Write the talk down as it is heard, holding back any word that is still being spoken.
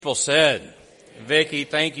People said, Vicki,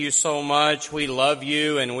 thank you so much. We love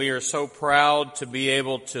you and we are so proud to be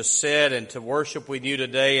able to sit and to worship with you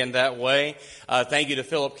today in that way. Thank you to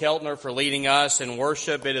Philip Keltner for leading us in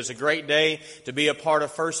worship. It is a great day to be a part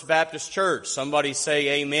of First Baptist Church. Somebody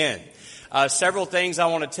say amen. Several things I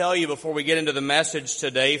want to tell you before we get into the message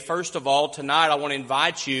today. First of all, tonight I want to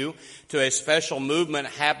invite you to a special movement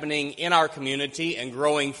happening in our community and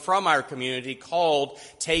growing from our community called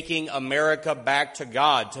Taking America Back to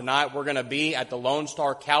God. Tonight we're going to be at the Lone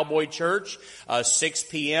Star Cowboy Church, 6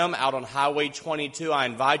 p.m. out on Highway 22. I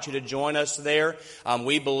invite you to join us there.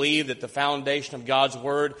 We believe that the foundation of God's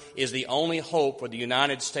Word is the only hope for the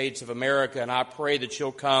United States of America, and I pray that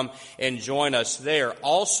you'll come and join us there.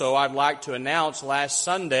 Also, I'd like to announce last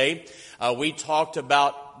Sunday, we talked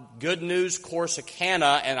about Good News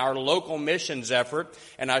Corsicana and our local missions effort,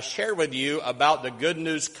 and I shared with you about the Good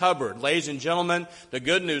News Cupboard. Ladies and gentlemen, the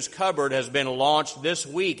Good News Cupboard has been launched this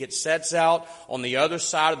week. It sets out on the other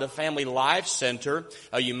side of the Family Life Center.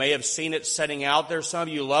 You may have seen it setting out there. Some of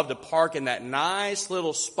you love to park in that nice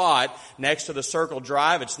little spot next to the Circle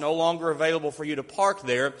Drive. It's no longer available for you to park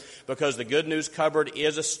there because the Good News Cupboard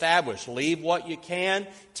is established. Leave what you can,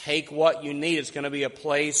 take what you need. It's going to be a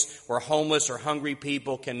place where homeless or hungry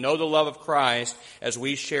people can know the love of Christ as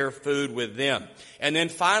we share food with them. And then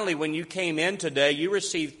finally, when you came in today, you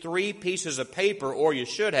received 3 pieces of paper, or you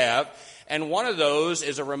should have, and one of those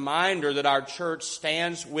is a reminder that our church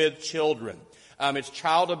stands with children. It's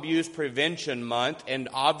Child Abuse Prevention Month, and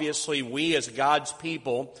obviously we as God's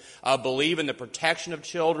people believe in the protection of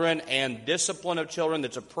children and discipline of children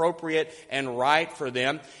that's appropriate and right for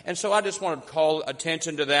them. And so I just want to call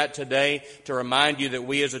attention to that today to remind you that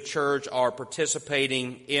we as a church are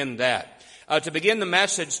participating in that. To begin the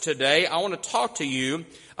message today, I want to talk to you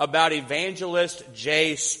about Evangelist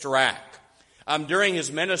Jay Strack. During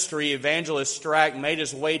his ministry, Evangelist Strack made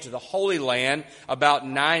his way to the Holy Land about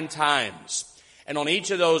 9 times. And on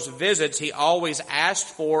each of those visits, he always asked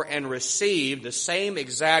for and received the same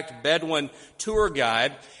exact Bedouin tour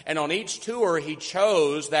guide. And on each tour, he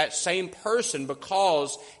chose that same person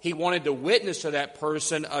because he wanted to witness to that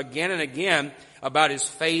person again and again about his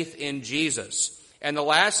faith in Jesus. And the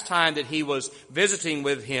last time that he was visiting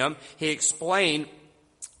with him, he explained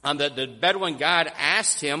that the Bedouin guide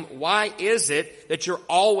asked him, "Why is it that you're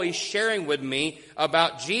always sharing with me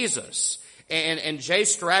about Jesus?" And Jay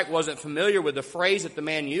Strack wasn't familiar with the phrase that the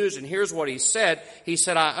man used, and here's what he said. He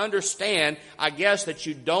said, "I understand, I guess, that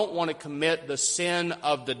you don't want to commit the sin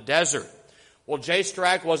of the desert." Well, Jay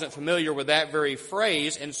Strack wasn't familiar with that very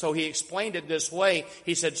phrase, and so he explained it this way.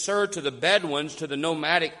 He said, "Sir, to the Bedouins, to the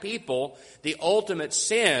nomadic people, the ultimate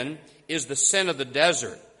sin is the sin of the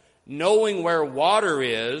desert, knowing where water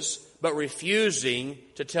is, but refusing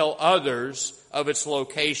to tell others of its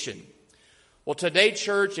location." Well, today,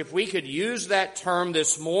 church, if we could use that term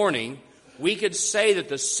this morning, we could say that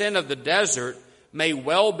the sin of the desert may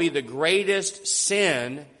well be the greatest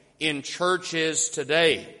sin in churches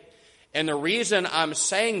today. And the reason I'm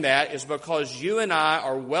saying that is because you and I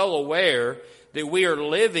are well aware that we are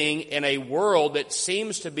living in a world that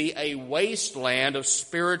seems to be a wasteland of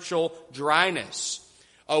spiritual dryness,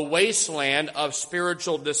 a wasteland of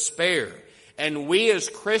spiritual despair. And we as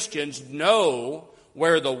Christians know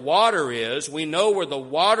where the water is. We know where the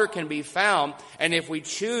water can be found. And if we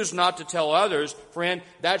choose not to tell others, friend,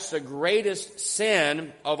 that's the greatest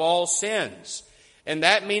sin of all sins. And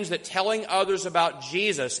that means that telling others about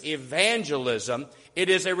Jesus, evangelism, it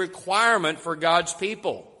is a requirement for God's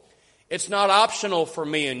people. It's not optional for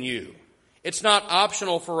me and you. It's not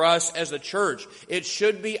optional for us as a church. It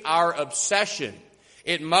should be our obsession.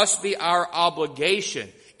 It must be our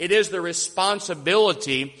obligation. It is the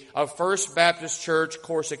responsibility of First Baptist Church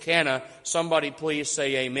Corsicana. Somebody please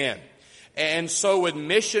say amen. And so with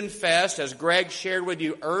Mission Fest, as Greg shared with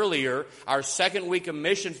you earlier, our second week of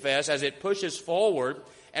Mission Fest, as it pushes forward,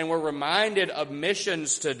 and we're reminded of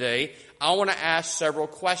missions today, I want to ask several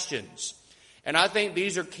questions. And I think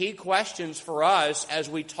these are key questions for us as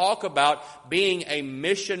we talk about being a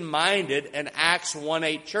mission-minded and Acts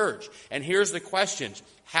 1:8 church. And here's the questions.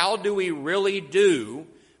 How do we really do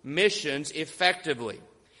missions effectively?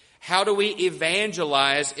 How do we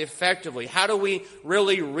evangelize effectively? How do we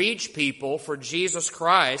really reach people for Jesus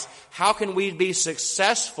Christ? How can we be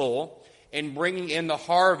successful in bringing in the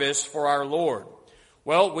harvest for our Lord?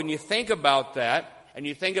 Well, when you think about that, and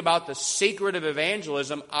you think about the secret of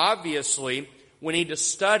evangelism, obviously we need to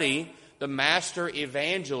study the master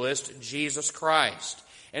evangelist, Jesus Christ.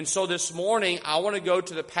 And so this morning, I want to go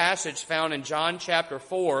to the passage found in John chapter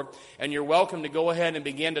 4, and you're welcome to go ahead and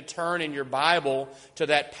begin to turn in your Bible to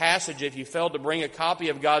that passage. If you failed to bring a copy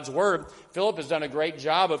of God's Word, Philip has done a great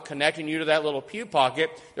job of connecting you to that little pew pocket.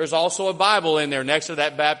 There's also a Bible in there next to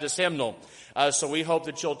that Baptist hymnal. So we hope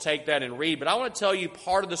that you'll take that and read. But I want to tell you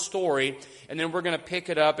part of the story, and then we're going to pick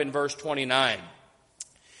it up in verse 29.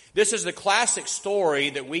 This is the classic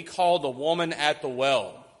story that we call the woman at the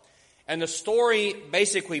well. And the story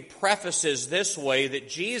basically prefaces this way, that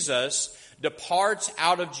Jesus departs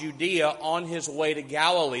out of Judea on his way to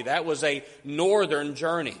Galilee. That was a northern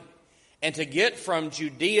journey. And to get from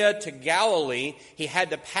Judea to Galilee, he had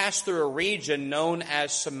to pass through a region known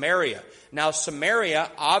as Samaria. Now,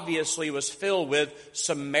 Samaria obviously was filled with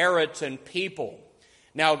Samaritan people.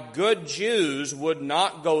 Now, good Jews would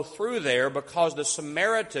not go through there because the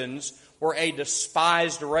Samaritans were a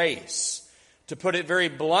despised race. To put it very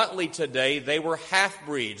bluntly today, they were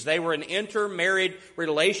half-breeds. They were an intermarried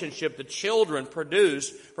relationship. The children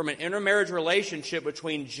produced from an intermarriage relationship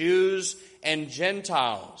between Jews and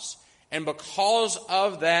Gentiles. And because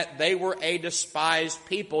of that, they were a despised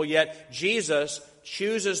people. Yet Jesus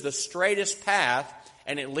chooses the straightest path,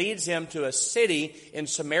 and it leads him to a city in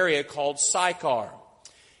Samaria called Sychar.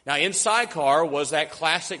 Now, in Sychar was that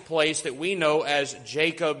classic place that we know as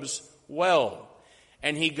Jacob's well.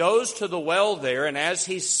 And he goes to the well there, and as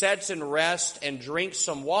he sits and rests and drinks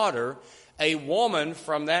some water, a woman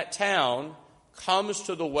from that town comes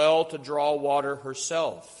to the well to draw water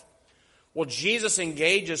herself. Well, Jesus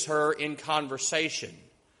engages her in conversation.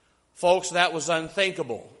 Folks, that was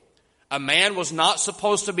unthinkable. A man was not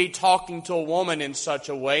supposed to be talking to a woman in such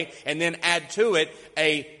a way, and then add to it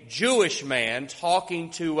a Jewish man talking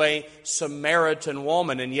to a Samaritan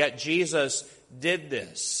woman, and yet Jesus did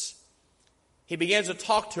this. He begins to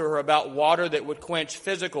talk to her about water that would quench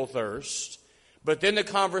physical thirst, but then the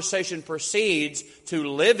conversation proceeds to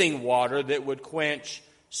living water that would quench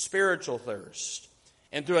spiritual thirst.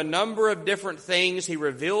 And through a number of different things, he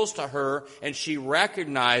reveals to her, and she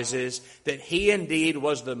recognizes that he indeed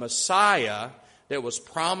was the Messiah that was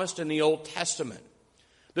promised in the Old Testament.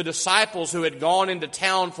 The disciples who had gone into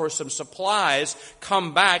town for some supplies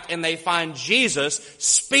come back and they find Jesus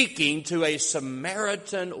speaking to a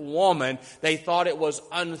Samaritan woman. They thought it was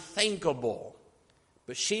unthinkable.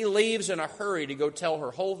 But she leaves in a hurry to go tell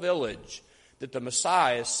her whole village that the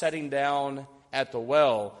Messiah is sitting down at the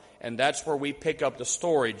well. And that's where we pick up the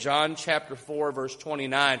story. John chapter 4, verse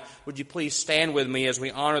 29. Would you please stand with me as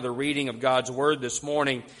we honor the reading of God's Word this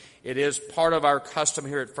morning? It is part of our custom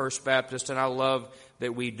here at First Baptist, and I love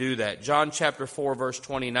that we do that. John chapter 4, verse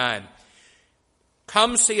 29.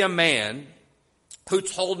 Come see a man who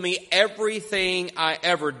told me everything I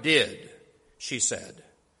ever did, she said.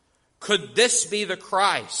 Could this be the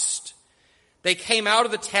Christ? They came out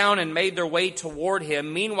of the town and made their way toward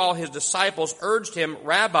him. Meanwhile, his disciples urged him,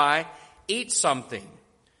 Rabbi, eat something.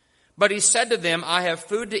 But he said to them, I have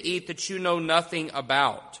food to eat that you know nothing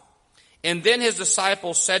about. And then his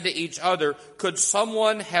disciples said to each other, could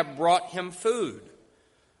someone have brought him food?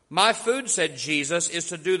 My food, said Jesus, is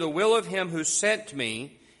to do the will of him who sent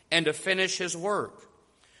me and to finish his work.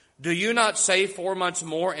 Do you not say 4 months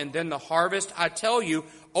more and then the harvest? I tell you,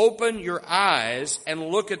 open your eyes and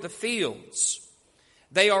look at the fields.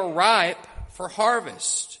 They are ripe for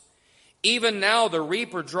harvest. Even now the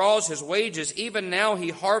reaper draws his wages. Even now he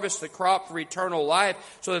harvests the crop for eternal life,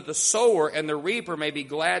 so that the sower and the reaper may be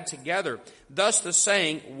glad together. Thus the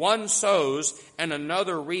saying, one sows and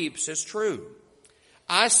another reaps, is true.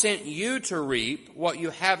 I sent you to reap what you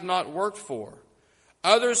have not worked for.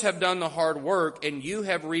 Others have done the hard work, and you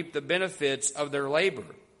have reaped the benefits of their labor.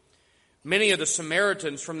 Many of the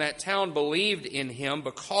Samaritans from that town believed in him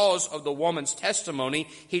because of the woman's testimony.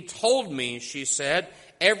 He told me, she said,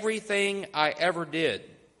 everything I ever did.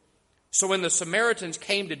 So when the Samaritans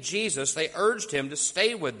came to Jesus, they urged him to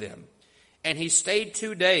stay with them. And he stayed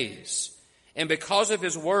 2 days. And because of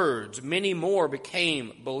his words, many more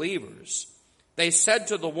became believers. They said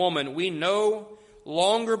to the woman, we no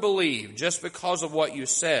longer believe just because of what you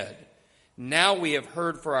said. Now we have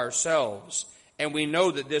heard for ourselves, and we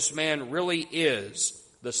know that this man really is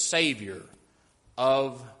the Savior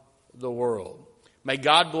of the world. May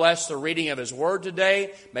God bless the reading of his word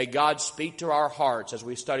today. May God speak to our hearts as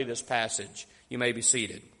we study this passage. You may be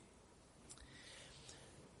seated.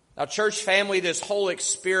 Now, church family, this whole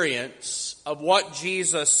experience of what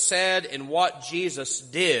Jesus said and what Jesus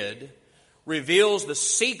did reveals the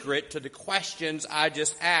secret to the questions I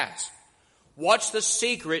just asked. What's the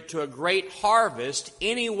secret to a great harvest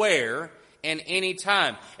anywhere and any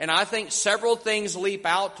time. And I think several things leap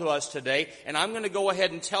out to us today, and I'm going to go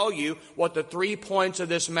ahead and tell you what the 3 points of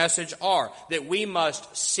this message are. That we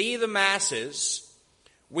must see the masses,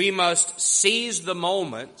 we must seize the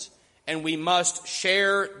moment, and we must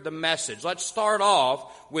share the message. Let's start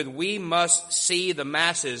off with we must see the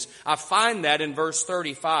masses. I find that in verse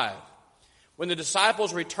 35. When the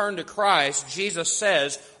disciples returned to Christ, Jesus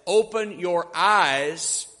says, "Open your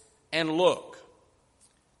eyes and look."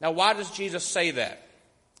 Now, why does Jesus say that?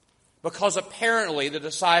 Because apparently the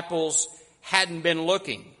disciples hadn't been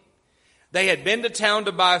looking. They had been to town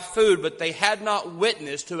to buy food, but they had not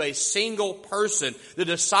witnessed to a single person. The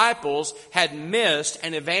disciples had missed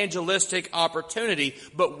an evangelistic opportunity,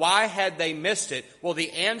 but why had they missed it? Well,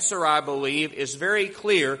 the answer, I believe, is very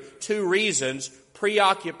clear. 2 reasons: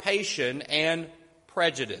 preoccupation and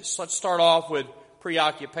prejudice. Let's start off with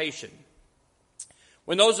preoccupation.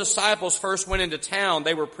 When those disciples first went into town,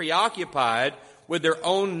 they were preoccupied with their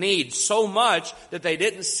own needs, so much that they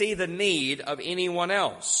didn't see the need of anyone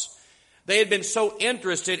else. They had been so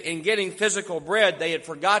interested in getting physical bread, they had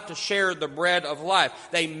forgot to share the bread of life.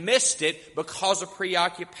 They missed it because of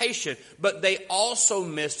preoccupation, but they also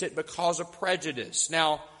missed it because of prejudice.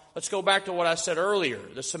 Now, let's go back to what I said earlier.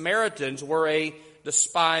 The Samaritans were a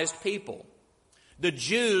despised people. The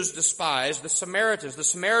Jews despised the Samaritans. The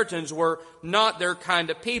Samaritans were not their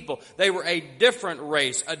kind of people. They were a different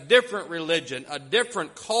race, a different religion, a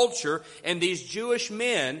different culture. And these Jewish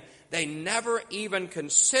men, they never even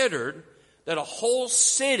considered that a whole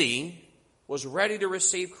city was ready to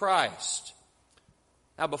receive Christ.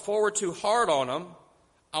 Now, before we're too hard on them,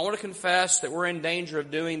 I want to confess that we're in danger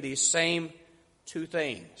of doing these same 2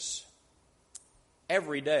 things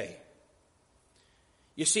every day.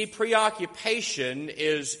 You see, preoccupation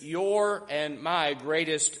is your and my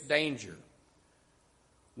greatest danger.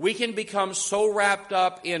 We can become so wrapped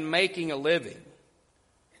up in making a living,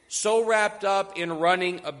 so wrapped up in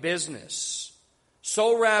running a business,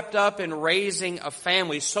 so wrapped up in raising a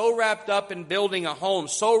family, so wrapped up in building a home,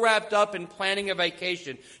 so wrapped up in planning a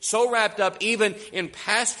vacation, so wrapped up even in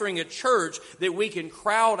pastoring a church that we can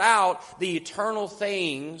crowd out the eternal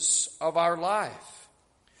things of our life.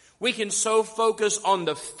 We can so focus on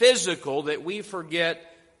the physical that we forget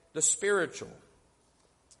the spiritual.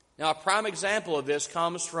 Now, a prime example of this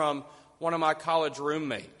comes from one of my college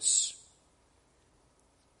roommates.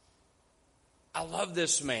 I love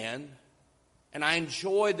this man, and I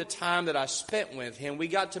enjoyed the time that I spent with him. We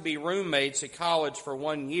got to be roommates at college for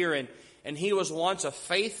 1 year, and he was once a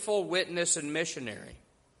faithful witness and missionary.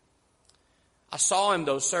 I saw him,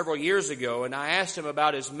 though, several years ago, and I asked him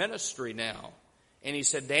about his ministry now. And he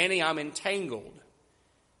said, "Danny, I'm entangled."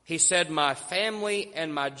 He said, "My family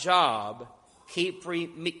and my job keep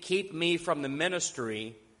me from the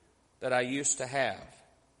ministry that I used to have."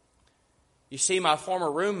 You see, my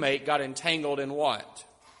former roommate got entangled in what?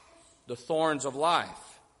 The thorns of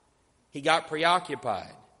life. He got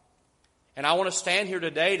preoccupied. And I want to stand here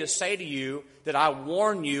today to say to you that I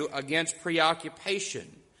warn you against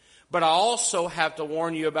preoccupation. But I also have to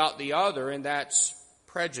warn you about the other, and that's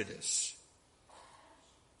prejudice.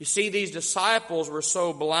 You see, these disciples were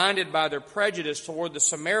so blinded by their prejudice toward the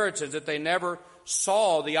Samaritans that they never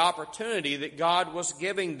saw the opportunity that God was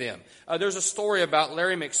giving them. There's a story about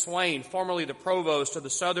Larry McSwain, formerly the provost of the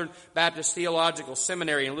Southern Baptist Theological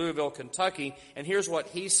Seminary in Louisville, Kentucky, and here's what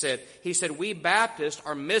he said. He said, "We Baptists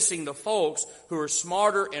are missing the folks who are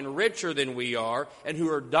smarter and richer than we are and who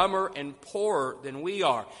are dumber and poorer than we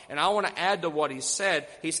are." And I want to add to what he said,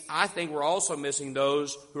 I think we're also missing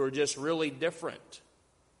those who are just really different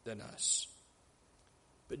than us.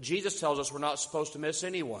 But Jesus tells us we're not supposed to miss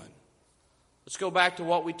anyone. Let's go back to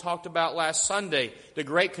what we talked about last Sunday. The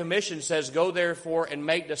Great Commission says, "Go therefore and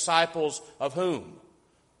make disciples" of whom?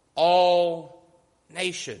 All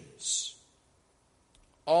nations.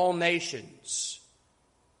 All nations.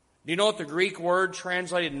 Do you know what the Greek word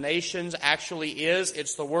translated nations actually is?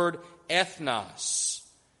 It's the word ethnos.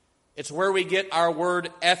 It's where we get our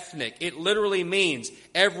word ethnic. It literally means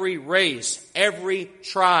every race, every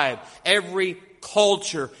tribe, every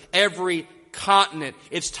culture, every continent.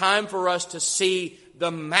 It's time for us to see the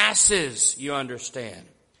masses, you understand.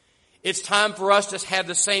 It's time for us to have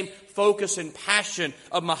the same focus and passion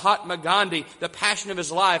of Mahatma Gandhi, the passion of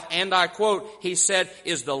his life. And I quote, he said,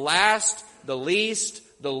 "is the last, the least,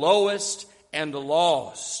 the lowest, and the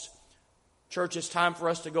lost." Church, it's time for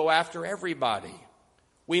us to go after everybody.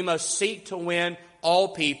 We must seek to win all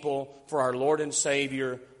people for our Lord and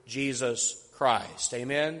Savior, Jesus Christ.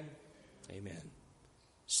 Amen? Amen.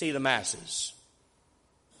 See the masses.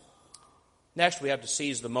 Next, we have to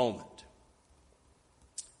seize the moment.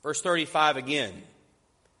 Verse 35 again.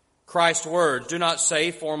 Christ's words, do not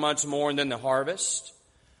say 4 months more and then the harvest.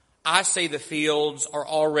 I say the fields are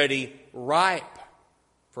already ripe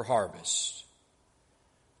for harvest.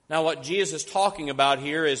 Now what Jesus is talking about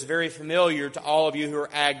here is very familiar to all of you who are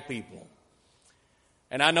ag people.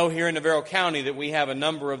 And I know here in Navarro County that we have a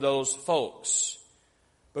number of those folks.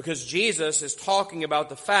 Because Jesus is talking about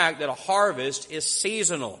the fact that a harvest is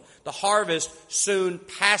seasonal. The harvest soon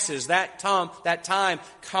passes. That time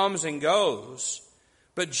comes and goes.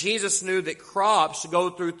 But Jesus knew that crops go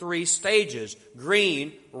through 3 stages: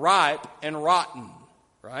 green, ripe, and rotten.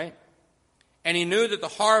 Right? And he knew that the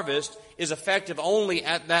harvest is effective only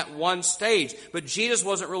at that one stage. But Jesus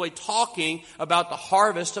wasn't really talking about the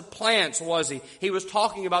harvest of plants, was he? He was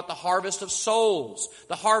talking about the harvest of souls,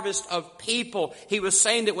 the harvest of people. He was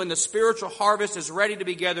saying that when the spiritual harvest is ready to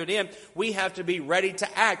be gathered in, we have to be ready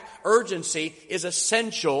to act. Urgency is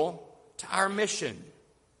essential to our mission.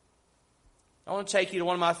 I want to take you to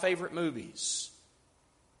one of my favorite movies.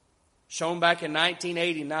 Shown back in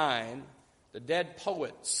 1989, The Dead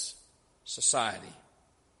Poets Society.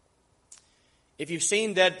 If you've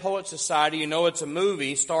seen Dead Poets Society, you know it's a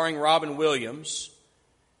movie starring Robin Williams.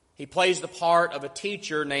 He plays the part of a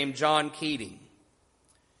teacher named John Keating.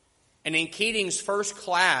 And in Keating's first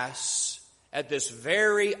class at this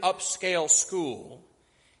very upscale school,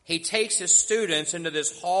 he takes his students into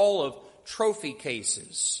this hall of trophy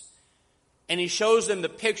cases. And he shows them the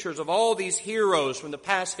pictures of all these heroes from the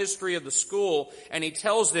past history of the school. And he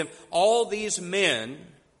tells them, all these men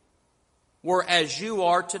were as you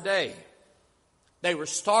are today. They were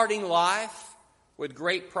starting life with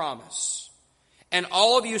great promise. And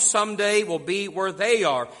all of you someday will be where they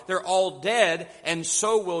are. They're all dead, and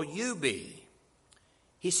so will you be.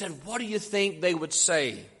 He said, what do you think they would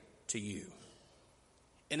say to you?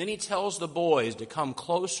 And then he tells the boys to come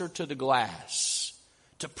closer to the glass,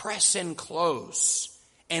 to press in close,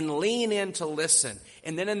 and lean in to listen.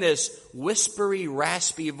 And then in this whispery,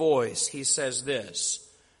 raspy voice, he says this: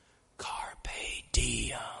 Carpe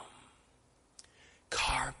diem.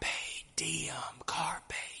 Carpe diem,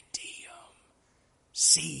 carpe diem.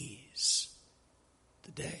 Seize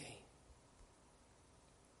the day.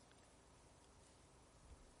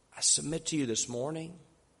 I submit to you this morning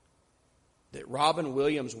that Robin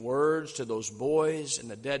Williams' words to those boys in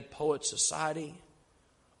the Dead Poets Society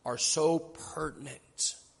are so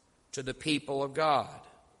pertinent to the people of God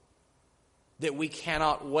that we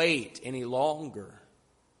cannot wait any longer.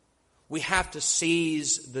 We have to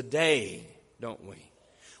seize the day, don't we?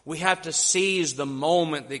 We have to seize the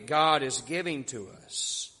moment that God is giving to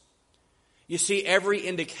us. You see, every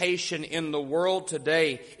indication in the world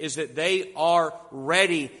today is that they are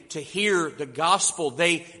ready to hear the gospel.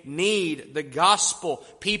 They need the gospel.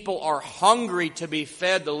 People are hungry to be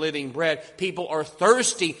fed the living bread. People are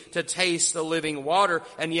thirsty to taste the living water.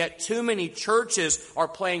 And yet too many churches are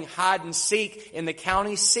playing hide and seek in the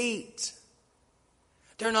county seat.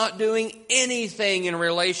 They're not doing anything in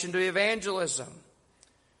relation to evangelism.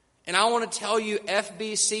 And I want to tell you,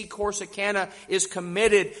 FBC Corsicana is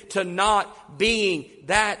committed to not being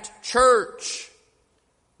that church.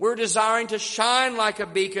 We're desiring to shine like a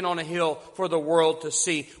beacon on a hill for the world to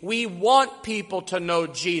see. We want people to know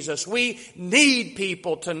Jesus. We need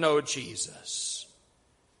people to know Jesus.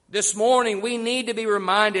 This morning, we need to be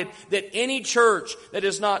reminded that any church that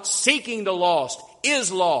is not seeking the lost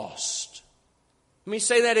is lost. Let me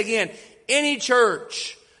say that again. Any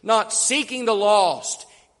church not seeking the lost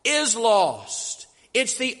is lost.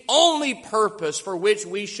 It's the only purpose for which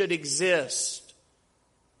we should exist.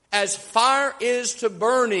 As fire is to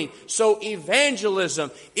burning, so evangelism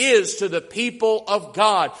is to the people of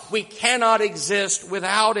God. We cannot exist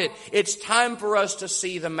without it. It's time for us to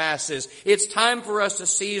see the masses. It's time for us to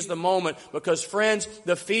seize the moment because, friends,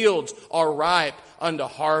 the fields are ripe unto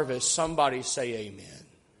harvest. Somebody say amen.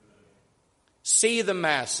 See the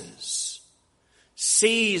masses.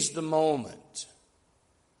 Seize the moment.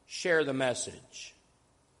 Share the message.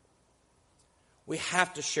 We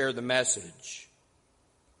have to share the message.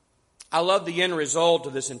 I love the end result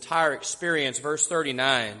of this entire experience. Verse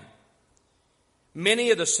 39.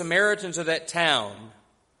 Many of the Samaritans of that town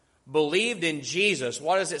believed in Jesus.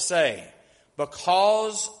 What does it say?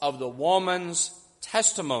 Because of the woman's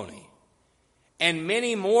testimony. And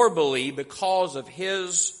many more believed because of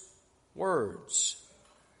his words.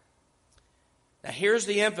 Now here's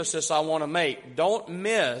the emphasis I want to make. Don't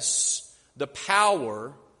miss the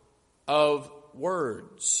power of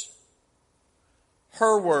words.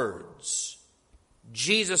 Her words,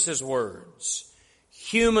 Jesus' words,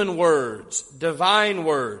 human words, divine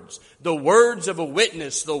words, the words of a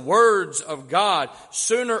witness, the words of God.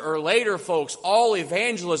 Sooner or later, folks, all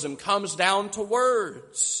evangelism comes down to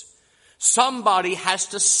words. Somebody has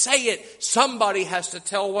to say it. Somebody has to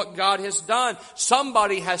tell what God has done.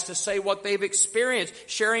 Somebody has to say what they've experienced.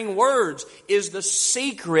 Sharing words is the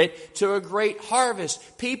secret to a great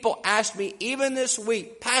harvest. People ask me even this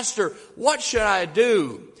week, Pastor, what should I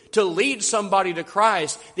do to lead somebody to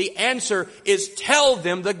Christ? The answer is tell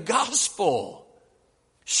them the gospel.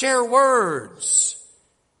 Share words.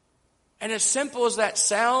 And as simple as that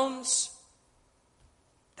sounds,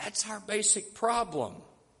 that's our basic problem.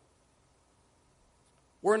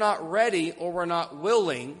 We're not ready or we're not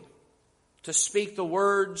willing to speak the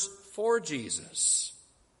words for Jesus.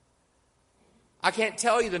 I can't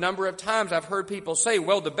tell you the number of times I've heard people say,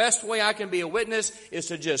 well, the best way I can be a witness is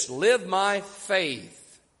to just live my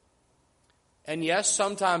faith. And yes,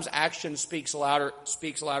 sometimes action speaks louder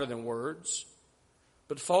than words.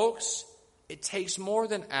 But folks, it takes more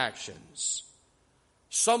than actions.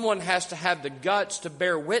 Someone has to have the guts to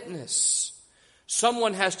bear witness.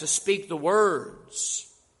 Someone has to speak the words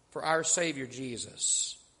for our Savior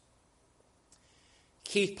Jesus.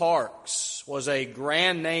 Keith Parks was a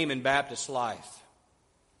grand name in Baptist life.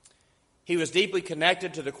 He was deeply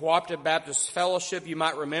connected to the Cooperative Baptist Fellowship. You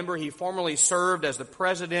might remember he formerly served as the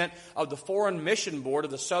president of the Foreign Mission Board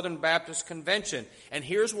of the Southern Baptist Convention. And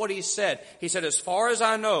here's what he said. He said, as far as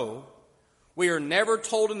I know, we are never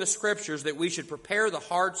told in the Scriptures that we should prepare the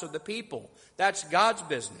hearts of the people. That's God's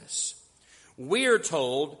business. We are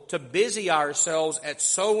told to busy ourselves at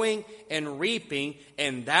sowing and reaping,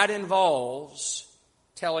 and that involves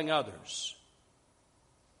telling others.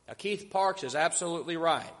 Now, Keith Parks is absolutely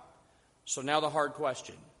right. So now the hard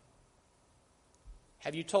question.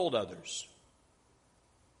 Have you told others?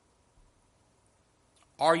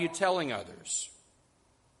 Are you telling others?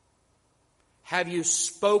 Have you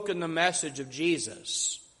spoken the message of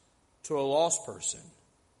Jesus to a lost person?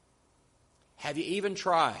 Have you even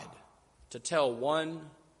tried to tell one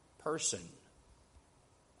person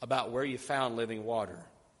about where you found living water?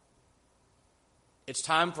 It's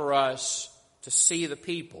time for us to see the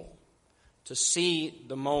people, to see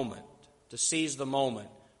the moment, to seize the moment,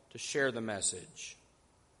 to share the message.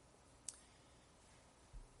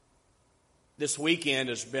 This weekend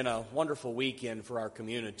has been a wonderful weekend for our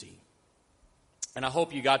community. And I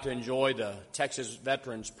hope you got to enjoy the Texas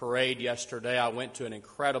Veterans Parade yesterday. I went to an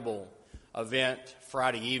incredible event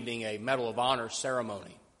Friday evening, a Medal of Honor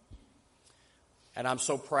ceremony. And I'm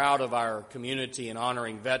so proud of our community in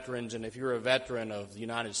honoring veterans. And if you're a veteran of the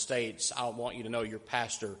United States, I want you to know your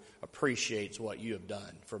pastor appreciates what you have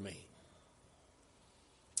done for me.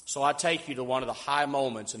 So I take you to one of the high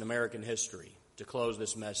moments in American history to close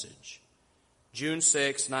this message. June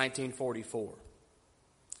 6, 1944.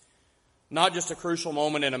 Not just a crucial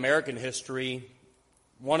moment in American history,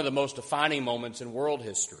 one of the most defining moments in world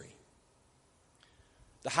history.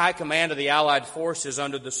 The high command of the Allied forces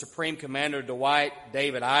under the Supreme Commander Dwight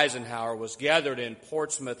David Eisenhower was gathered in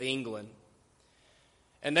Portsmouth, England.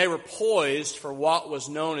 And they were poised for what was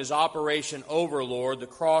known as Operation Overlord, the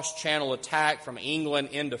cross-channel attack from England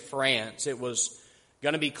into France. It was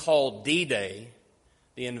going to be called D-Day,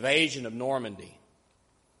 the invasion of Normandy.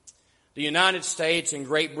 The United States and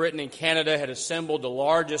Great Britain and Canada had assembled the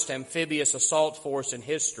largest amphibious assault force in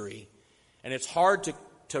history. And it's hard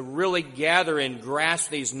to really gather and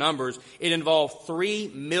grasp these numbers. It involved 3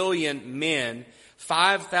 million men,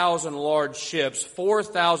 5,000 large ships,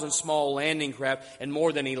 4,000 small landing craft, and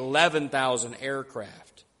more than 11,000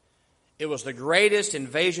 aircraft. It was the greatest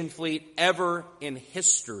invasion fleet ever in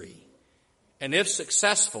history. And if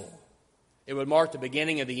successful, it would mark the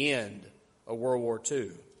beginning of the end of World War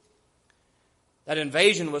II. That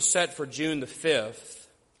invasion was set for June the 5th,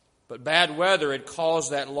 but bad weather had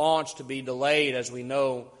caused that launch to be delayed, as we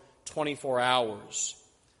know, 24 hours.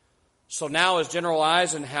 So now as General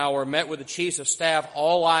Eisenhower met with the chiefs of staff,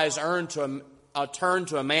 all eyes turned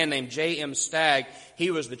to a man named J.M. Stagg. He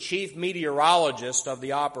was the chief meteorologist of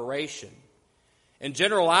the operation. And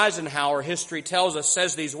General Eisenhower, history tells us,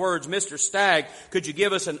 says these words, "Mr. Stagg, could you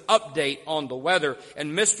give us an update on the weather?"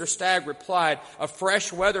 And Mr. Stagg replied, "A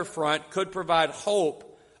fresh weather front could provide hope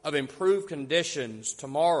of improved conditions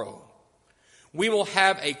tomorrow. We will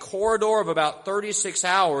have a corridor of about 36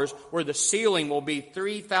 hours where the ceiling will be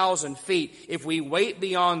 3,000 feet. If we wait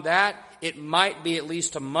beyond that, it might be at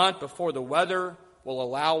least a month before the weather will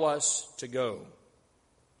allow us to go."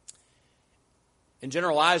 And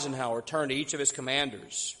General Eisenhower turned to each of his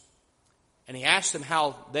commanders, and he asked them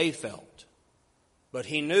how they felt. But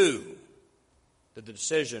he knew that the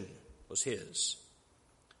decision was his.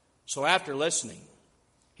 So after listening,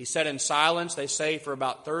 he sat in silence, they say, for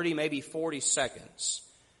about 30, maybe 40 seconds.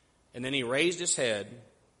 And then he raised his head,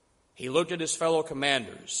 he looked at his fellow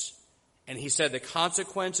commanders, And he said the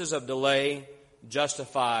consequences of delay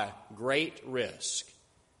justify great risk.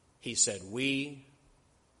 He said, we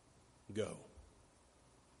go.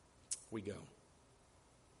 We go.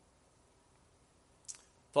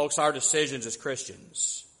 Folks, our decisions as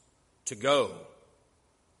Christians to go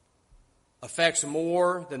affects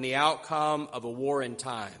more than the outcome of a war in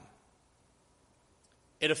time.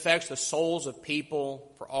 It affects the souls of people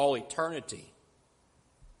for all eternity.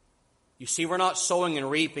 You see, we're not sowing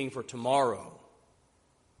and reaping for tomorrow.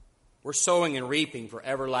 We're sowing and reaping for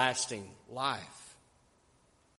everlasting life.